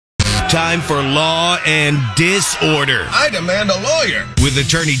Time for Law and Disorder. I demand a lawyer. With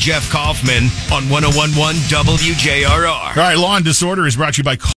attorney Jeff Kaufman on 101.1 WJRR. All right, Law and Disorder is brought to you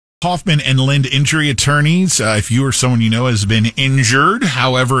by Kaufman and Lynd Injury Attorneys. If you or someone you know has been injured,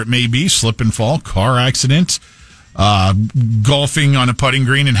 however it may be, slip and fall, car accident, golfing on a putting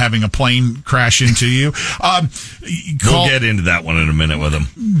green and having a plane crash into you. We'll get into that one in a minute with him.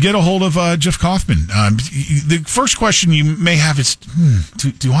 Get a hold of Jeff Kaufman. The first question you may have is,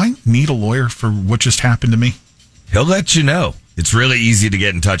 do I need a lawyer for what just happened to me? He'll let you know. It's really easy to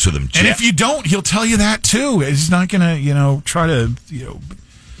get in touch with him. And if you don't, he'll tell you that too. He's not going to, try to,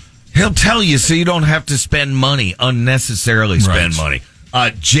 He'll tell you so you don't have to spend money, unnecessarily spend money.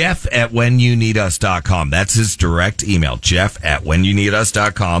 Jeff at whenyouneedus.com. That's his direct email. Jeff at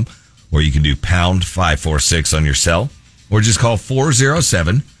whenyouneedus.com. Or you can do pound 546 on your cell. Or just call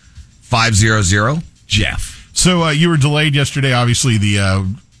 407-500-JEFF. So you were delayed yesterday. Obviously, your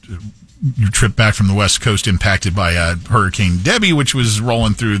trip back from the West Coast impacted by Hurricane Debbie, which was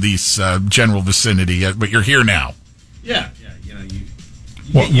rolling through this general vicinity. But you're here now. Yeah.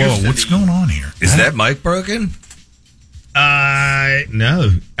 Whoa, what's going on here? Is that mic broken?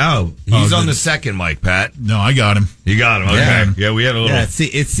 No. Oh, he's on the second mic, Pat. No, I got him. You got him. Okay. Yeah, we had a little. Yeah,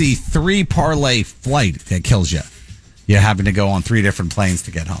 it's the 3 parlay flight that kills you. You're having to go on 3 different planes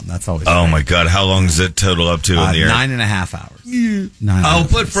to get home. That's always. Oh my God! How long does it total up to in the air? 9.5 hours. Yeah.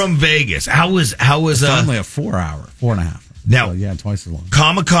 But from Vegas, how was it's only a 4.5. Now, so, yeah, twice as long.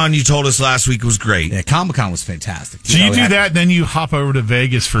 Comic-Con, you told us last week, was great. Yeah, Comic-Con was fantastic. So you do that, then you hop over to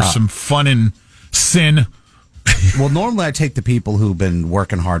Vegas for some fun and sin. Well, normally I take the people who've been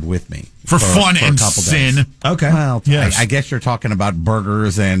working hard with me for fun and sin. Days. Okay. Well, yes. I guess you're talking about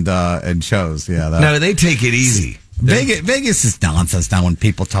burgers and shows. Yeah. No, they take it easy. Vegas is nonsense now. When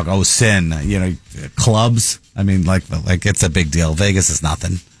people talk, sin, clubs. I mean, like it's a big deal. Vegas is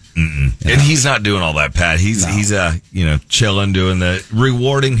nothing. And he's not doing all that, Pat. He's chilling,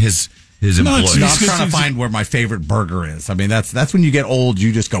 rewarding his employees. I'm trying to find where my favorite burger is. I mean, that's when you get old.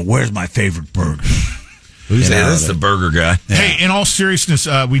 You just go, "Where's my favorite burger?" This is the burger guy. Yeah. Hey, in all seriousness,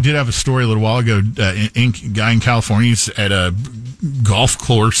 we did have a story a little while ago. A guy in California is at a golf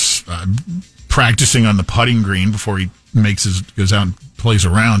course practicing on the putting green before he goes out and plays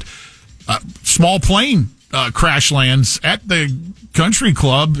around. Small plane crash lands at the country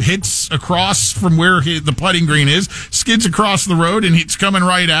club, hits across from where the putting green is, skids across the road, and it's coming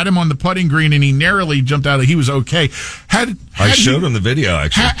right at him on the putting green, and he narrowly jumped out. He was okay. I showed him the video,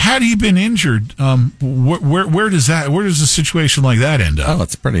 actually. Had he been injured, where does a situation like that end up? Oh,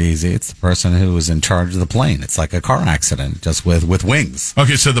 it's pretty easy. It's the person who was in charge of the plane. It's like a car accident, just with wings.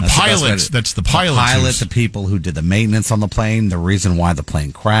 Okay, so that's the pilot. The people who did the maintenance on the plane, the reason why the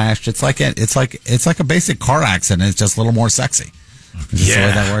plane crashed. It's like a basic car accident. It's just a little more sexy. That's the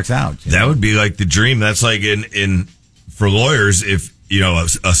way that works out. That would be like the dream. That's like in for lawyers, if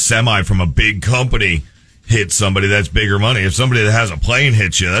a semi from a big company hits somebody, that's bigger money. If somebody that has a plane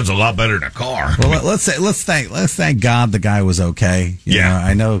hits you, that's a lot better than a car. Well, let's thank God the guy was okay. You know,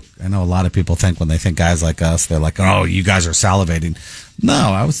 I know a lot of people think when they think guys like us, they're like, "Oh, you guys are salivating." No,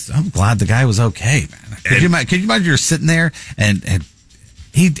 I'm glad the guy was okay, man. Could you imagine you're sitting there and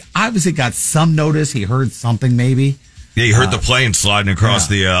he obviously got some notice. He heard something maybe. Yeah, you heard the plane sliding across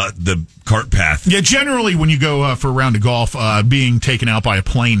the cart path. Yeah, generally when you go for a round of golf, being taken out by a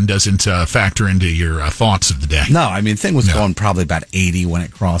plane doesn't factor into your thoughts of the day. No, I mean, thing was going probably about 80 when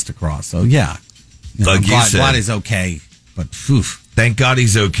it crossed across. So, yeah. Like I'm glad he's okay, but thank God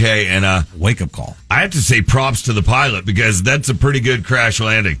he's okay. And wake-up call. I have to say props to the pilot because that's a pretty good crash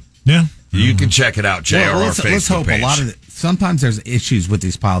landing. Yeah. You can check it out, JRR Facebook let's hope page. A lot of sometimes there's issues with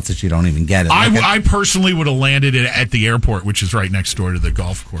these pilots that you don't even get it. I personally would have landed it at the airport, which is right next door to the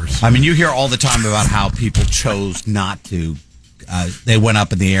golf course. I mean, you hear all the time about how people chose not to. They went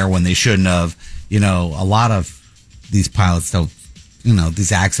up in the air when they shouldn't have. A lot of these pilots don't.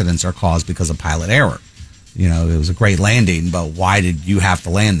 These accidents are caused because of pilot error. It was a great landing, but why did you have to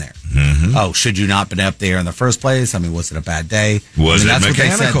land there? Mm-hmm. Oh, should you not been up there in the first place? I mean, was it a bad day? Was it that's mechanical?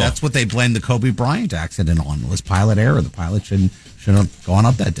 What they said. That's what they blamed the Kobe Bryant accident on, was pilot error. The pilot shouldn't have gone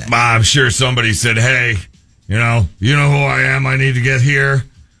up that day. I'm sure somebody said, hey, you know who I am, I need to get here.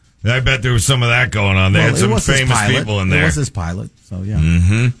 I bet there was some of that going on. They had some famous people in there. It was his pilot, so yeah.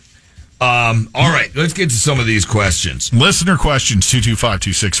 Mm-hmm. All right, let's get to some of these questions. Listener questions,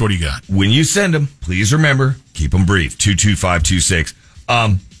 22526. What do you got? When you send them, please remember, keep them brief, 22526.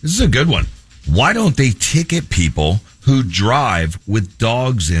 This is a good one. Why don't they ticket people who drive with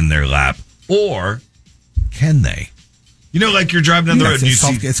dogs in their lap? Or can they? Like you're driving down the road and you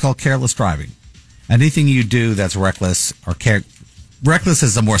see... It's called careless driving. Anything you do that's reckless or reckless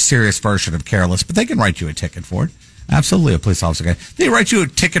is a more serious version of careless, but they can write you a ticket for it. Absolutely, a police officer can. They write you a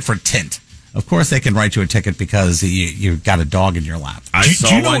ticket for tint. Of course, they can write you a ticket because you got a dog in your lap. I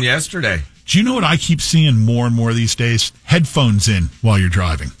saw one yesterday. Do you know what I keep seeing more and more these days? Headphones in while you're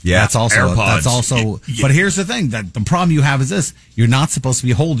driving. Yeah, that's also AirPods. That's also. But here's the thing: that the problem you have is this: you're not supposed to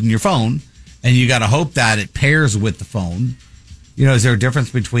be holding your phone, and you got to hope that it pairs with the phone. Is there a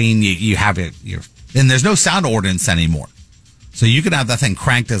difference between you have it? And there's no sound ordinance anymore, so you can have that thing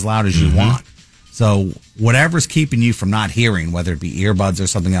cranked as loud as you want. So whatever's keeping you from not hearing, whether it be earbuds or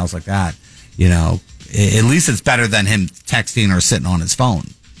something else like that, at least it's better than him texting or sitting on his phone.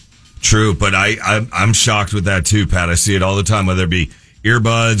 True, but I'm shocked with that too, Pat. I see it all the time, whether it be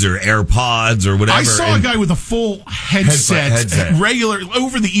earbuds or AirPods or whatever. I saw a guy with a full headset. Regular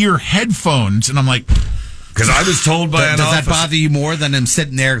over-the-ear headphones, and I'm like... Because I was told by an Does officer. that bother you more than him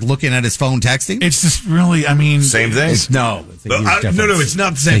sitting there looking at his phone texting? It's just really, Same thing? It's a huge difference. No, it's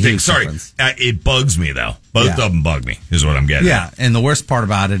not the same thing. Sorry. Difference. It bugs me, though. Both of them bug me, is what I'm getting at. And the worst part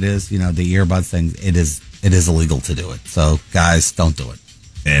about it is, the earbuds thing, it is illegal to do it. So, guys, don't do it.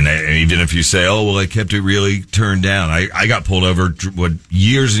 And even if you say, oh, well, I kept it really turned down. I got pulled over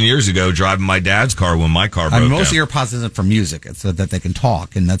years and years ago driving my dad's car when my car broke down. Most earpods isn't for music. It's so that they can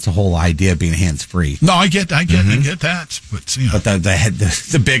talk, and that's the whole idea of being hands-free. No, I get that. But, But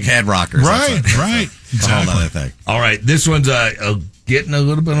the big head rockers. Right. Exactly. A whole other thing. All right, this one's getting a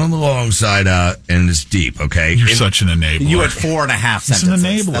little bit on the long side, and it's deep, okay? You're such an enabler. You had 4.5 sentences.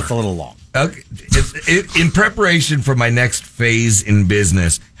 It's an enabler. That's a little long. Okay. In preparation for my next phase in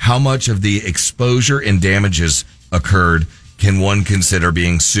business, how much of the exposure and damages occurred can one consider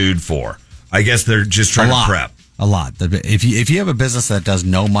being sued for? I guess they're just trying to prep. A lot. If you have a business that does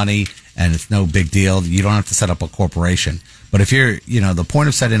no money and it's no big deal, you don't have to set up a corporation. But if you're, the point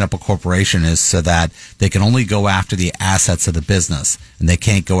of setting up a corporation is so that they can only go after the assets of the business and they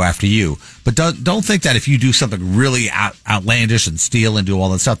can't go after you. But don't think that if you do something really outlandish and steal and do all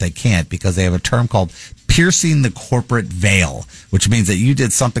that stuff, they can't, because they have a term called piercing the corporate veil, which means that you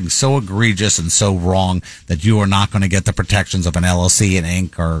did something so egregious and so wrong that you are not going to get the protections of an LLC, an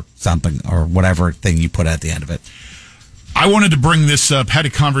Inc., or something, or whatever thing you put at the end of it. I wanted to bring this up. Had a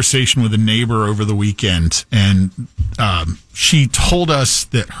conversation with a neighbor over the weekend, and she told us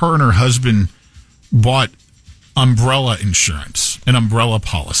that her and her husband bought umbrella insurance, an umbrella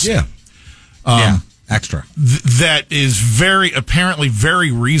policy. Extra. That is apparently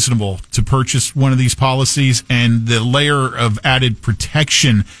very reasonable to purchase one of these policies, and the layer of added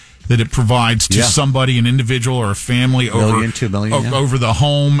protection that it provides to somebody, an individual or a family, $2 million, over the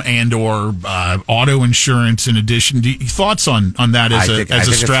home and or auto insurance. In addition, thoughts on that as a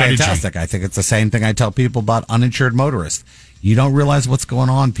strategy? It's fantastic. I think it's the same thing I tell people about uninsured motorists. You don't realize what's going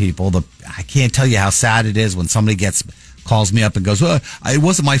on, people. I can't tell you how sad it is when somebody calls me up and goes, "Well, it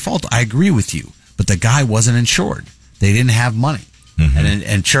wasn't my fault." I agree with you, but the guy wasn't insured. They didn't have money. Mm-hmm. And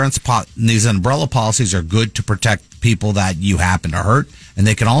insurance, these umbrella policies are good to protect people that you happen to hurt, and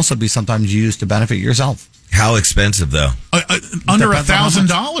they can also be sometimes used to benefit yourself. How expensive, though? Under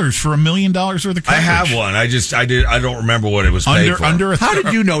 $1,000 for $1 million worth of coverage. I have one. I don't remember what it was paid for. How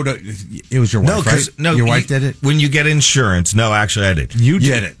did you know it was your wife? Right? No, your wife did it. When you get insurance, no, actually, I did. You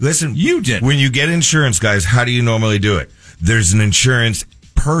did it. Listen, you did. When you get insurance, guys, how do you normally do it? There's an insurance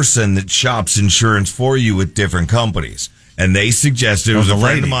person that shops insurance for you with different companies. And they suggested, it was a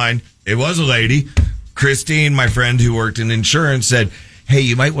friend of mine, it was a lady, Christine, my friend who worked in insurance, said, hey,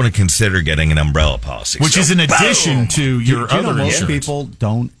 you might want to consider getting an umbrella policy. Which is in addition to your other insurance. Most people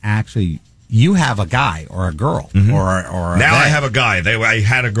don't actually, you have a guy or a girl or now I have a guy. I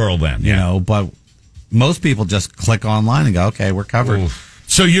had a girl then. But most people just click online and go, okay, we're covered. Oof.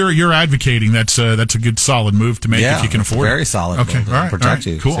 So you're advocating that's a good solid move to make if you can afford it. Very solid. Okay, move to all right, protect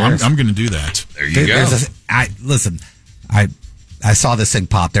you. Cool. I'm going to do that. There you go. Listen, I saw this thing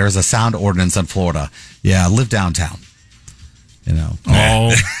pop. There is a sound ordinance in Florida. Yeah, I live downtown.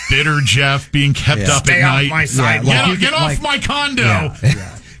 Oh, bitter Jeff being kept up at night. Off my side. Get off my condo.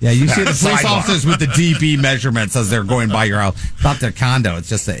 Yeah, you see the police officers with the dB measurements as they're going by your house. It's not their condo. It's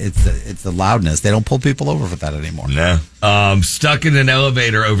just it's the loudness. They don't pull people over for that anymore. No. Stuck in an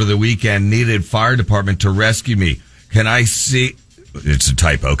elevator over the weekend. Needed fire department to rescue me. Can I see? It's a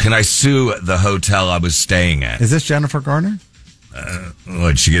typo. Can I sue the hotel I was staying at? Is this Jennifer Garner?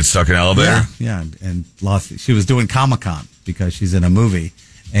 Did she get stuck in an elevator? Yeah, and she was doing Comic-Con because she's in a movie,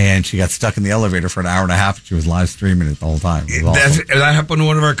 and she got stuck in the elevator for an hour and a half, and she was live streaming it the whole time. That happened to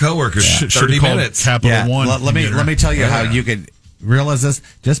one of our coworkers. 30 minutes. Capital One. Let me tell you how you could realize this.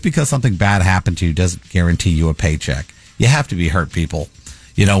 Just because something bad happened to you doesn't guarantee you a paycheck. You have to be hurt, people.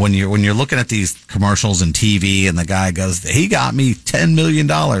 when you're looking at these commercials and TV, and the guy goes, "He got me $10 million."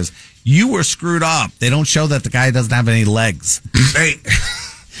 You were screwed up. They don't show that the guy doesn't have any legs. Hey.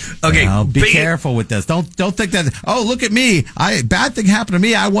 Okay, be careful with this. Don't think that. Oh, look at me! Bad thing happened to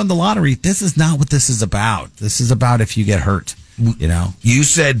me. I won the lottery. This is not what this is about. This is about if you get hurt. You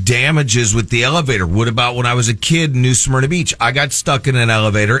said damages with the elevator. What about when I was a kid in New Smyrna Beach? I got stuck in an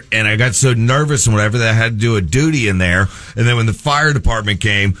elevator and I got so nervous and whatever that I had to do a duty in there. And then when the fire department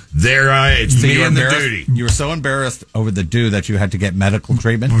came, it's me and the duty. You were so embarrassed over the dude that you had to get medical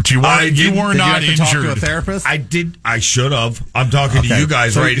treatment. But you were not injured. Talk to a therapist. I did. I should have. I'm talking to you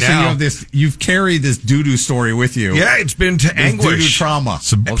guys now. You've carried this doo-doo story with you. Yeah, it's been to anguish. Doo-doo trauma.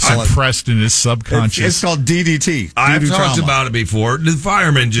 Suppressed in his subconscious. It's called DDT. I've talked about it before. The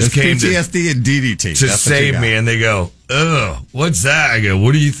firemen just came PTSD and DDT to save me, and they go, "Ugh, what's that?" I go,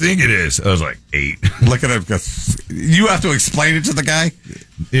 "What do you think it is?" I was like, 8. Look at him. You have to explain it to the guy.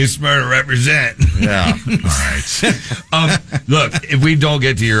 New Smyrna represent. Yeah. All right. Look, if we don't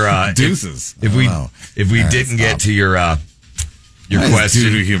get to your deuces, if we didn't get to your question,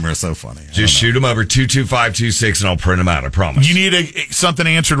 doo-doo humor is so funny. Just shoot them over 22526, and I'll print them out. I promise. You need something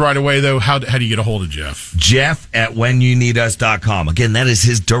answered right away, though. How do you get a hold of Jeff? Jeff at whenyouneedus.com. Again, that is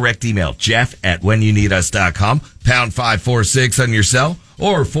his direct email. Jeff at whenyouneedus.com. Pound 546 on your cell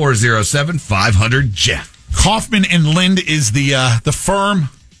or 407-500-JEFF. Kaufman and Lynd is the firm.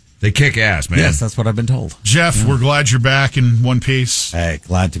 They kick ass, man. Yes, that's what I've been told. Jeff, we're glad you're back in one piece. Hey,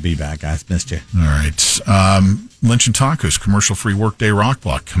 glad to be back, guys. Missed you. All right. Lynch and Tacos, commercial-free workday rock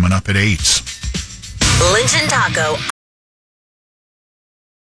block coming up at 8. Lynch and Taco.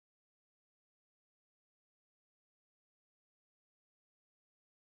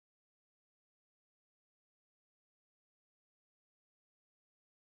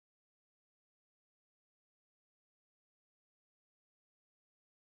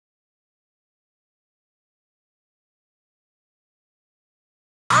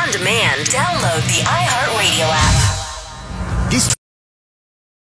 On demand, download the iHeartRadio app.